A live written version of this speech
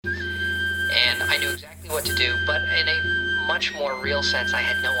and I knew exactly what to do, but in a much more real sense, I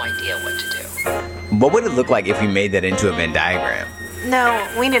had no idea what to do. What would it look like if we made that into a Venn diagram? No,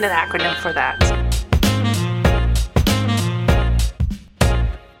 we need an acronym for that.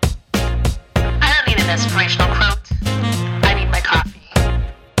 I don't need an inspirational quote. I need my coffee.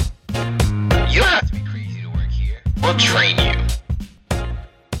 You don't have to be crazy to work here. We'll train you.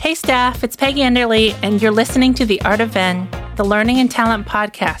 Hey staff, it's Peggy Enderly, and you're listening to The Art of Venn, the learning and talent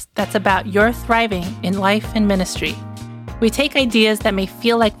podcast that's about your thriving in life and ministry. We take ideas that may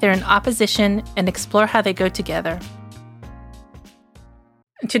feel like they're in opposition and explore how they go together.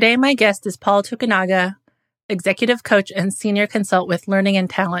 Today, my guest is Paul Tokunaga, executive coach and senior consultant with Learning and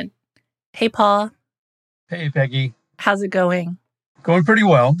Talent. Hey, Paul. Hey, Peggy. How's it going? Going pretty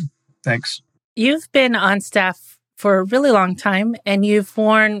well. Thanks. You've been on staff for a really long time, and you've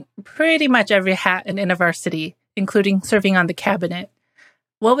worn pretty much every hat in InterVarsity, including serving on the cabinet.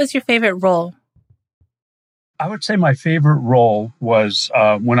 What was your favorite role? I would say my favorite role was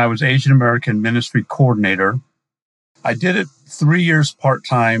when I was Asian American Ministry Coordinator. I did it 3 years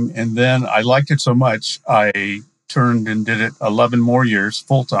part-time, and then I liked it so much, I turned and did it 11 more years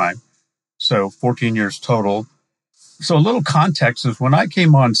full-time, so 14 years total. So a little context is when I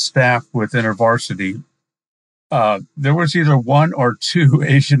came on staff with InterVarsity, there was either one or two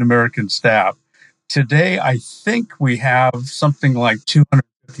Asian American staff. Today, I think we have something like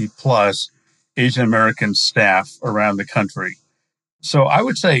 250 plus Asian American staff around the country. So I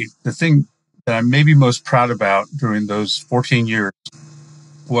would say the thing that I'm maybe most proud about during those 14 years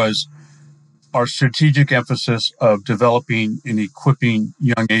was our strategic emphasis of developing and equipping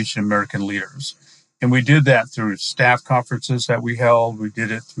young Asian American leaders. And we did that through staff conferences that we held. We did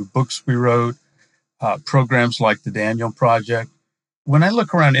it through books we wrote, programs like the Daniel Project. When I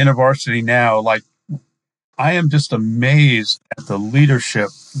look around InterVarsity now, I am just amazed at the leadership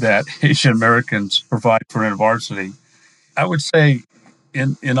that Asian Americans provide for InterVarsity. I would say,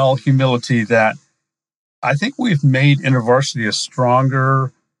 in all humility, that I think we've made InterVarsity a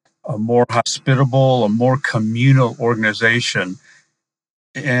stronger, a more hospitable, a more communal organization.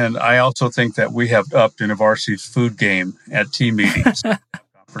 And I also think that we have upped InterVarsity's food game at team meetings,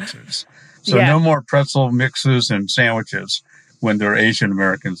 conferences. So no more pretzel mixes and sandwiches when there are Asian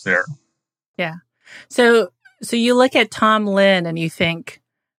Americans there. Yeah. So you look at Tom Lin and you think,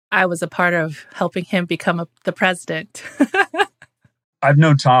 I was a part of helping him become the president. I've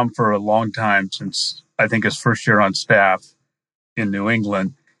known Tom for a long time, since I think his first year on staff in New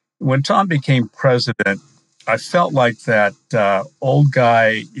England. When Tom became president, I felt like that old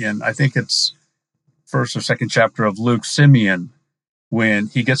guy in, I think it's first or second chapter of Luke, Simeon, when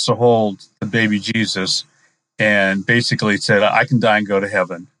he gets to hold the baby Jesus and basically said, I can die and go to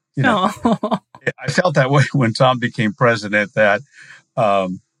heaven. You know, I felt that way when Tom became president, that,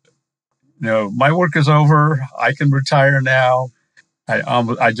 my work is over. I can retire now.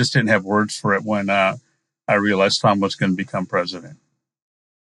 I just didn't have words for it when I realized Tom was going to become president.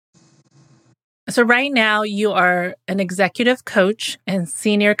 So right now you are an executive coach and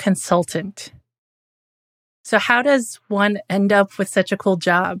senior consultant. So how does one end up with such a cool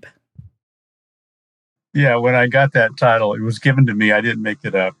job? Yeah, when I got that title, it was given to me. I didn't make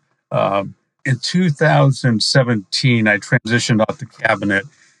it up. In 2017, I transitioned off the cabinet.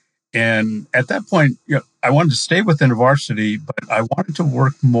 And at that point, I wanted to stay within InterVarsity, but I wanted to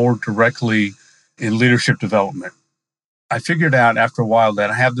work more directly in leadership development. I figured out after a while that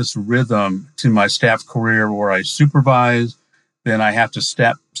I have this rhythm to my staff career where I supervise, then I have to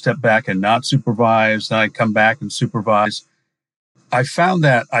step back and not supervise, then I come back and supervise. I found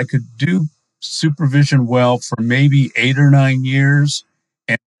that I could do supervision well for maybe 8 or 9 years,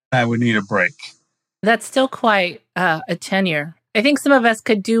 and I would need a break. That's still quite a tenure. I think some of us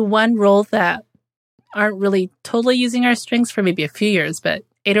could do one role that aren't really totally using our strengths for maybe a few years, but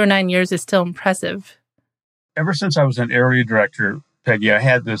 8 or 9 years is still impressive. Ever since I was an area director, Peggy, I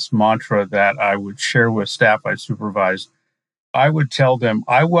had this mantra that I would share with staff I supervised. I would tell them,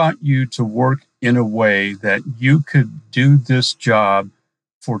 I want you to work in a way that you could do this job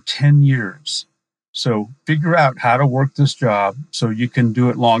for 10 years. So figure out how to work this job so you can do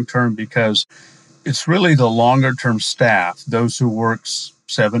it long term, because it's really the longer term staff, those who work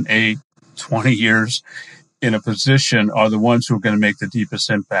 7, 8, 20 years in a position, are the ones who are going to make the deepest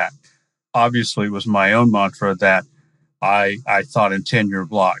impact. Obviously, it was my own mantra that I thought in 10-year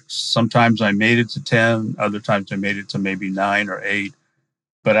blocks. Sometimes I made it to 10, other times I made it to maybe 9 or 8.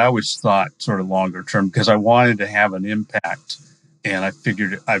 But I always thought sort of longer term because I wanted to have an impact. And I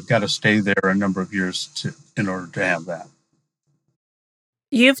figured I've got to stay there a number of years in order to have that.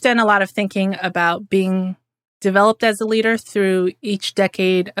 You've done a lot of thinking about being developed as a leader through each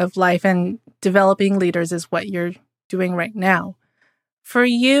decade of life, and developing leaders is what you're doing right now. For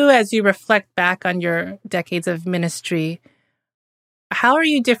you, as you reflect back on your decades of ministry, how are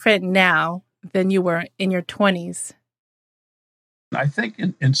you different now than you were in your 20s? I think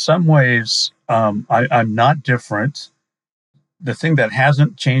in some ways, I'm not different. The thing that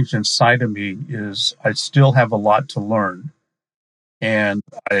hasn't changed inside of me is I still have a lot to learn. And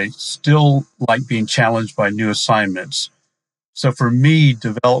I still like being challenged by new assignments. So for me,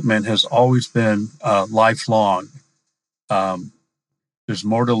 development has always been lifelong. There's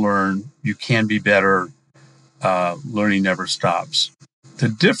more to learn. You can be better. Learning never stops. The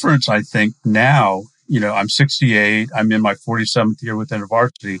difference, I think, now, I'm 68. I'm in my 47th year within a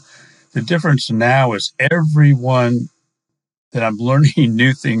varsity. The difference now is everyone that I'm learning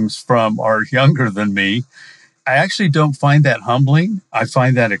new things from are younger than me. I actually don't find that humbling. I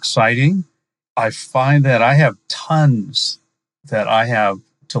find that exciting. I find that I have tons that I have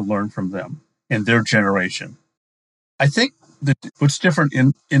to learn from them in their generation. I think that what's different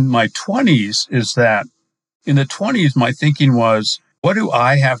in my 20s is that in the 20s, my thinking was, what do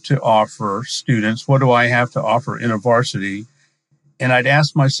I have to offer students? What do I have to offer in a varsity? And I'd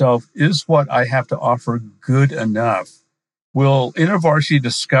ask myself, is what I have to offer good enough? Will InterVarsity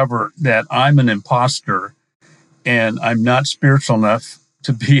discover that I'm an imposter and I'm not spiritual enough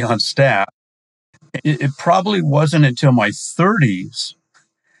to be on staff? It probably wasn't until my 30s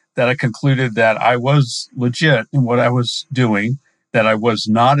that I concluded that I was legit in what I was doing, that I was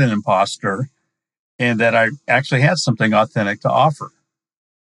not an imposter, and that I actually had something authentic to offer.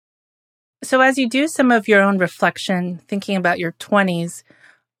 So as you do some of your own reflection, thinking about your 20s,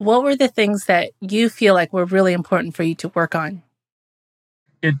 what were the things that you feel like were really important for you to work on?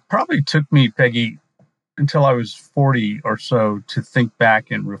 It probably took me, Peggy, until I was 40 or so to think back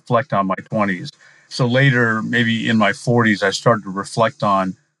and reflect on my 20s. So later, maybe in my 40s, I started to reflect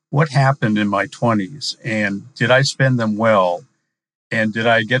on what happened in my 20s and did I spend them well? And did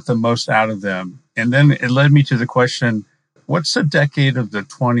I get the most out of them? And then it led me to the question, what's the decade of the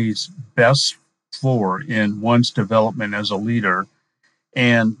 20s best for in one's development as a leader?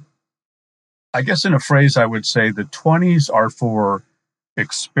 And I guess in a phrase, I would say the 20s are for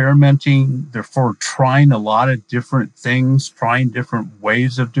experimenting. They're for trying a lot of different things, trying different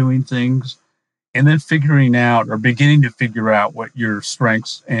ways of doing things, and then figuring out or beginning to figure out what your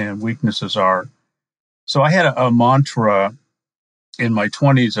strengths and weaknesses are. So I had a mantra in my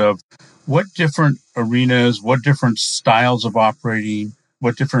 20s of what different arenas, what different styles of operating,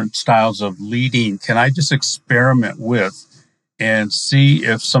 what different styles of leading can I just experiment with and see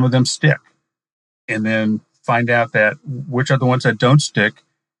if some of them stick, and then find out that which are the ones that don't stick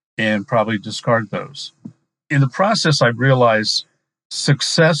and probably discard those. In the process, I realized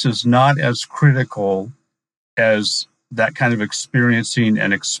success is not as critical as that kind of experiencing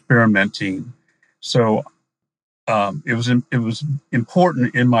and experimenting. So it was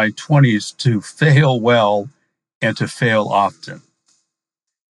important in my 20s to fail well and to fail often.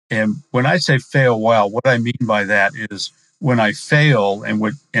 And when I say fail well, what I mean by that is when I fail,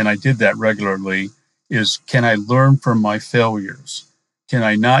 and I did that regularly, is can I learn from my failures? Can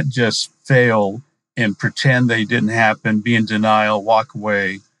I not just fail and pretend they didn't happen, be in denial, walk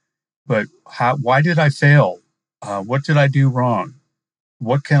away, but why did I fail? What did I do wrong?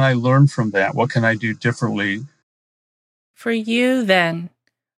 What can I learn from that? What can I do differently? For you then,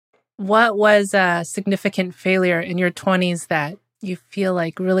 what was a significant failure in your 20s that you feel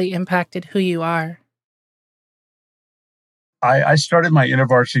like really impacted who you are? I started my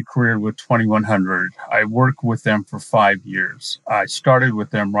InterVarsity career with 2100. I worked with them for 5 years. I started with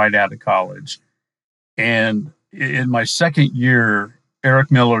them right out of college. And in my second year,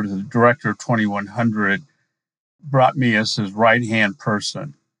 Eric Miller, the director of 2100, brought me as his right-hand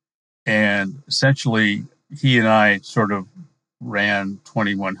person. And essentially, he and I sort of ran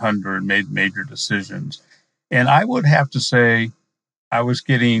 2100, made major decisions. And I would have to say I was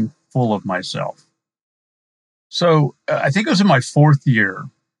getting full of myself. So I think it was in my fourth year,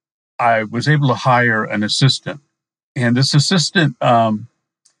 I was able to hire an assistant. And this assistant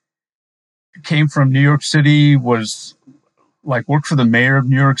came from New York City, was like worked for the mayor of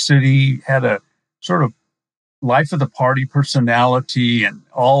New York City, had a sort of life of the party personality and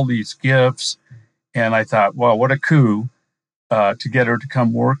all these gifts. And I thought, well, what a coup to get her to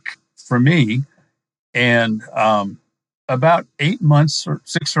come work for me. And about 8 months or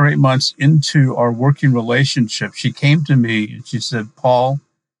 6 or 8 months into our working relationship, she came to me and she said, Paul,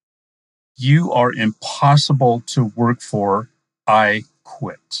 you are impossible to work for. I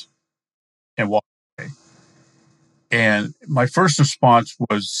quit and walked away. And my first response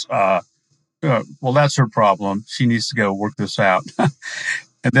was well, that's her problem. She needs to go work this out.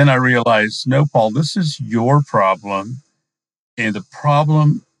 And then I realized, no, Paul, this is your problem. And the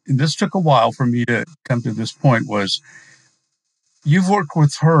problem, and this took a while for me to come to this point, was you've worked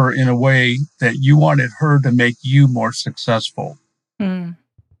with her in a way that you wanted her to make you more successful. Mm.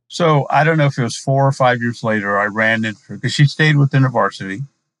 So I don't know if it was 4 or 5 years later, I ran into her because she stayed within the varsity.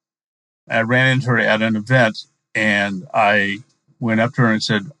 I ran into her at an event and I went up to her and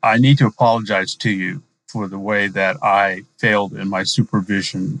said, I need to apologize to you for the way that I failed in my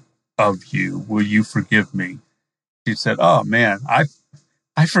supervision of you. Will you forgive me? She said, oh man,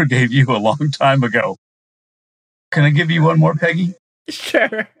 I forgave you a long time ago. Can I give you one more, Peggy?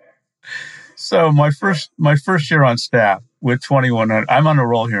 Sure. So my first year on staff with 2100, I'm on a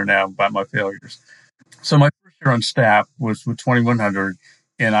roll here now about my failures. So my first year on staff was with 2100,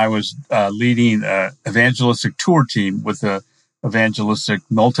 and I was leading an evangelistic tour team with a evangelistic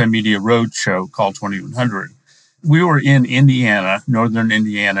multimedia road show called 2100. We were in Indiana, northern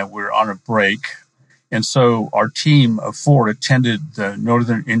Indiana. We were on a break. And so our team of 4 attended the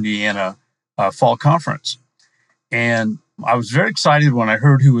Northern Indiana Fall Conference. And I was very excited when I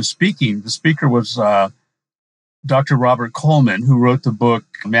heard who was speaking. The speaker was Dr. Robert Coleman, who wrote the book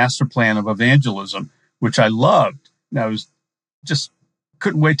Master Plan of Evangelism, which I loved. And I was just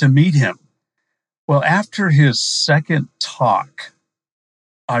couldn't wait to meet him. Well, after his second talk,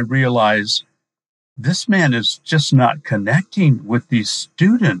 I realized this man is just not connecting with these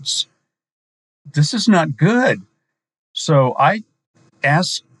students. This is not good. So I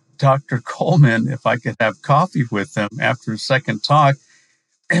asked Dr. Coleman if I could have coffee with him after his second talk.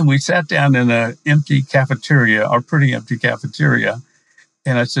 And we sat down in an empty cafeteria, or pretty empty cafeteria.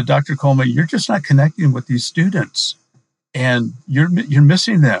 And I said, Dr. Coleman, you're just not connecting with these students and you're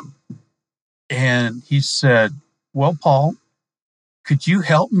missing them. And he said, well, Paul, could you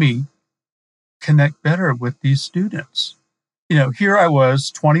help me connect better with these students? You know, here I was,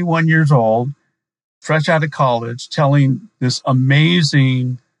 21 years old, fresh out of college, telling this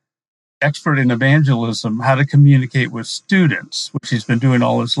amazing expert in evangelism how to communicate with students, which he's been doing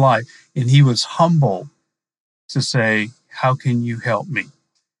all his life. And he was humble to say, how can you help me?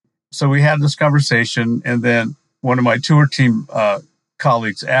 So we had this conversation. And then one of my tour team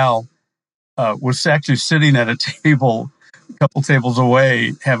colleagues, Al, was actually sitting at a table, a couple tables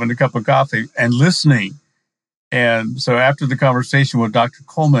away, having a cup of coffee and listening. And so after the conversation with Dr.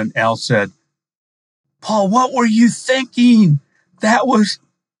 Coleman, Al said, Paul, what were you thinking?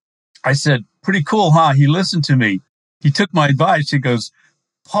 I said, pretty cool, huh? He listened to me. He took my advice. He goes,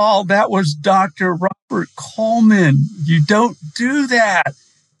 Paul, that was Dr. Robert Coleman. You don't do that.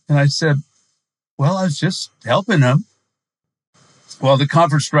 And I said, well, I was just helping him. Well, the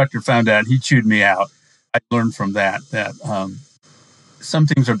conference director found out. He chewed me out. I learned from that some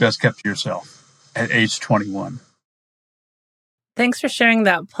things are best kept to yourself at age 21. Thanks for sharing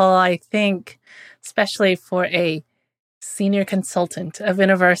that, Paul. I think, especially for a senior consultant of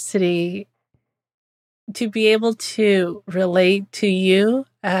university, to be able to relate to you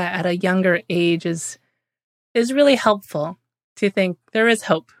at a younger age is really helpful, to think there is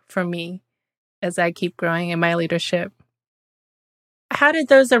hope for me as I keep growing in my leadership. How did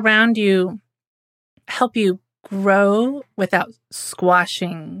those around you help you grow without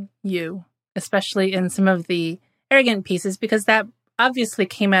squashing you, especially in some of the arrogant pieces, because that obviously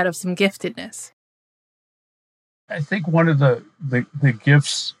came out of some giftedness? I think one of the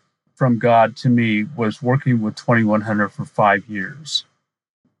gifts from God to me was working with 2100 for 5 years.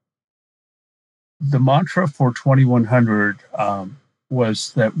 The mantra for 2100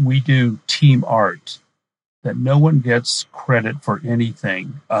 was that we do team art, that no one gets credit for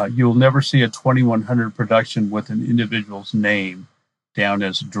anything. You'll never see a 2100 production with an individual's name down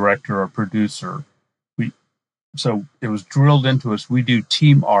as a director or producer. So it was drilled into us. We do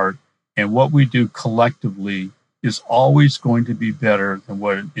team art, and what we do collectively is always going to be better than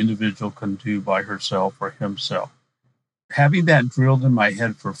what an individual can do by herself or himself. Having that drilled in my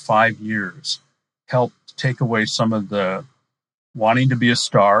head for 5 years helped take away some of the wanting to be a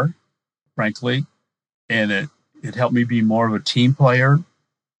star, frankly, and it helped me be more of a team player.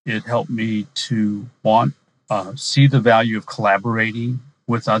 It helped me to see the value of collaborating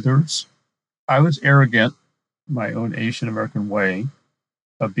with others. I was arrogant, my own Asian American way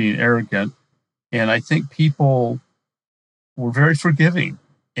of being arrogant. And I think people were very forgiving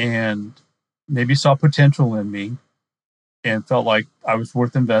and maybe saw potential in me and felt like I was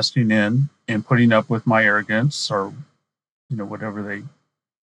worth investing in and putting up with my arrogance or, whatever they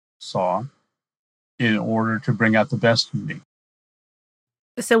saw in order to bring out the best in me.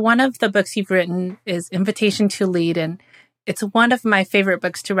 So one of the books you've written is Invitation to Lead, and It's one of my favorite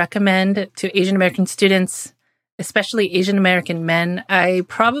books to recommend to Asian American students, especially Asian American men. I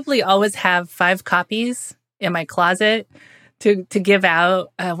probably always have 5 copies in my closet to give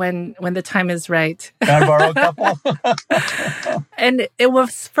out when the time is right. Can I borrow a couple? And it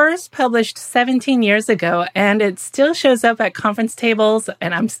was first published 17 years ago, and it still shows up at conference tables,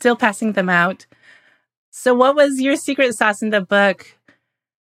 and I'm still passing them out. So what was your secret sauce in the book?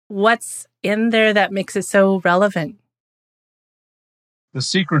 What's in there that makes it so relevant? The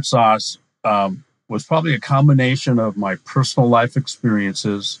secret sauce was probably a combination of my personal life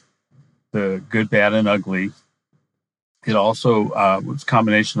experiences, the good, bad, and ugly. It also was a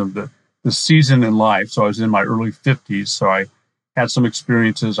combination of the season in life. So I was in my early 50s, so I had some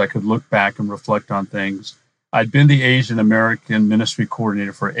experiences. I could look back and reflect on things. I'd been the Asian American ministry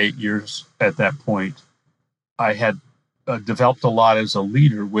coordinator for 8 years at that point. I had developed a lot as a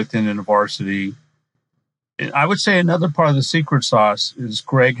leader within a varsity. I would say another part of the secret sauce is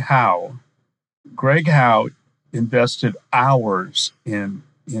Greg Howe. Greg Howe invested hours in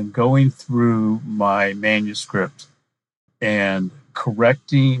going through my manuscript and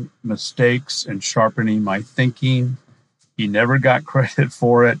correcting mistakes and sharpening my thinking. He never got credit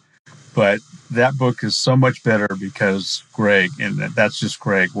for it, but that book is so much better because Greg, and that's just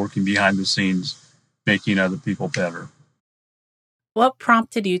Greg working behind the scenes, making other people better. What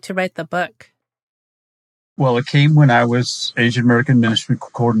prompted you to write the book? Well, it came when I was Asian American Ministry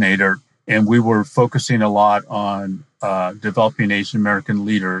Coordinator, and we were focusing a lot on developing Asian American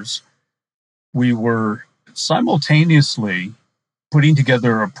leaders. We were simultaneously putting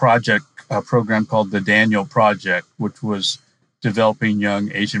together a program called the Daniel Project, which was developing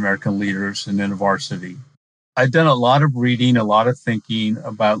young Asian American leaders in the varsity. I'd done a lot of reading, a lot of thinking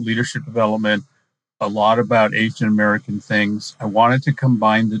about leadership development, a lot about Asian American things. I wanted to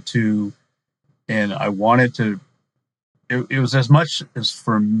combine the two, and I wanted to, it was as much as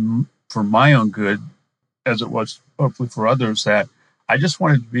for my own good as it was hopefully for others, that I just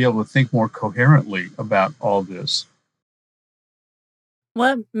wanted to be able to think more coherently about all this.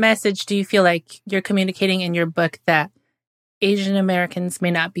 What message do you feel like you're communicating in your book that Asian Americans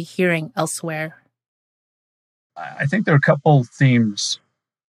may not be hearing elsewhere? I think there are a couple themes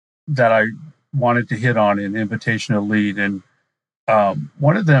that I wanted to hit on in Invitation to Lead. And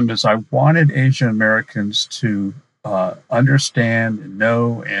one of them is I wanted Asian Americans to understand and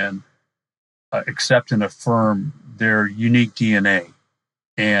know and accept and affirm their unique DNA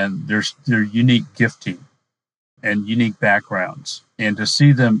and their unique gifting and unique backgrounds, and to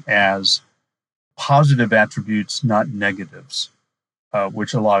see them as positive attributes, not negatives,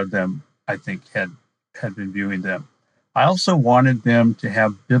 which a lot of them, I think, had been viewing them. I also wanted them to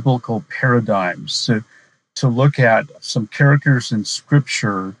have biblical paradigms, to look at some characters in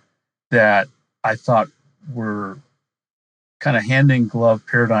Scripture that I thought were kind of hand-in-glove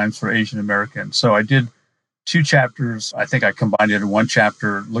paradigms for Asian Americans. So I did 2 chapters. I think I combined it in 1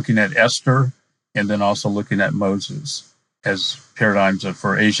 chapter, looking at Esther and then also looking at Moses as paradigms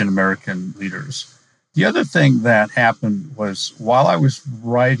for Asian American leaders. The other thing that happened was while I was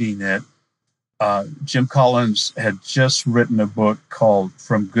writing it, Jim Collins had just written a book called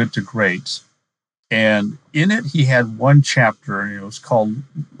From Good to Great. And in it, he had 1 chapter, and it was called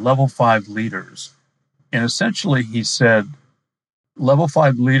Level 5 Leaders. And essentially, he said, Level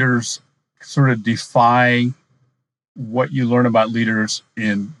 5 leaders sort of defy what you learn about leaders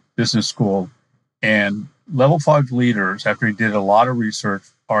in business school. And Level 5 leaders, after he did a lot of research,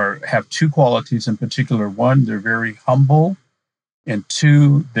 have 2 qualities in particular. 1, they're very humble. And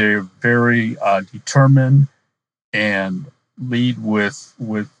 2, they're very determined and lead with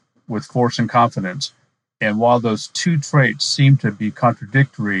force and confidence. And while those 2 traits seem to be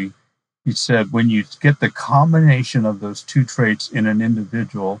contradictory, he said when you get the combination of those 2 traits in an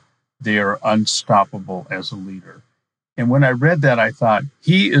individual, they are unstoppable as a leader. And when I read that, I thought,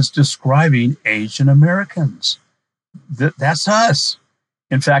 he is describing Asian Americans. That's us.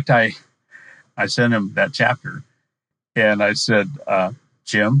 In fact, I sent him that chapter. And I said,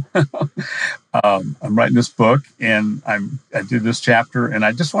 Jim, I'm writing this book and I did this chapter and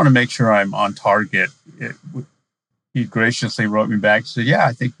I just want to make sure I'm on target. He graciously wrote me back and said, yeah,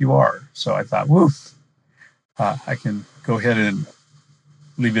 I think you are. So I thought, woof, I can go ahead and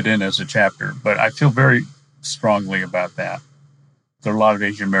leave it in as a chapter. But I feel very strongly about that. There are a lot of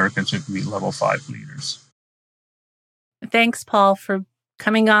Asian Americans who can be level 5 leaders. Thanks, Paul, for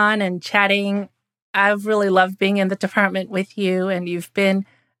coming on and chatting. I've really loved being in the department with you, and you've been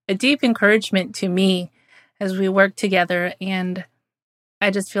a deep encouragement to me as we work together. And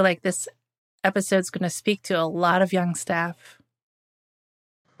I just feel like this episode's going to speak to a lot of young staff.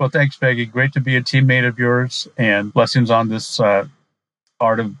 Well, thanks, Peggy. Great to be a teammate of yours, and blessings on this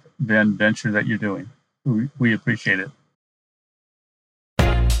Art of Ven venture that you're doing. We appreciate it.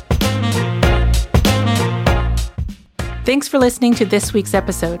 Thanks for listening to this week's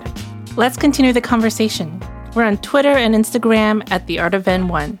episode. Let's continue the conversation. We're on Twitter and Instagram at The Art of Ven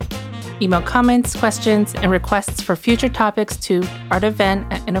 1. Email comments, questions, and requests for future topics to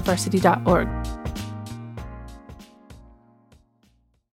artofven@university.org.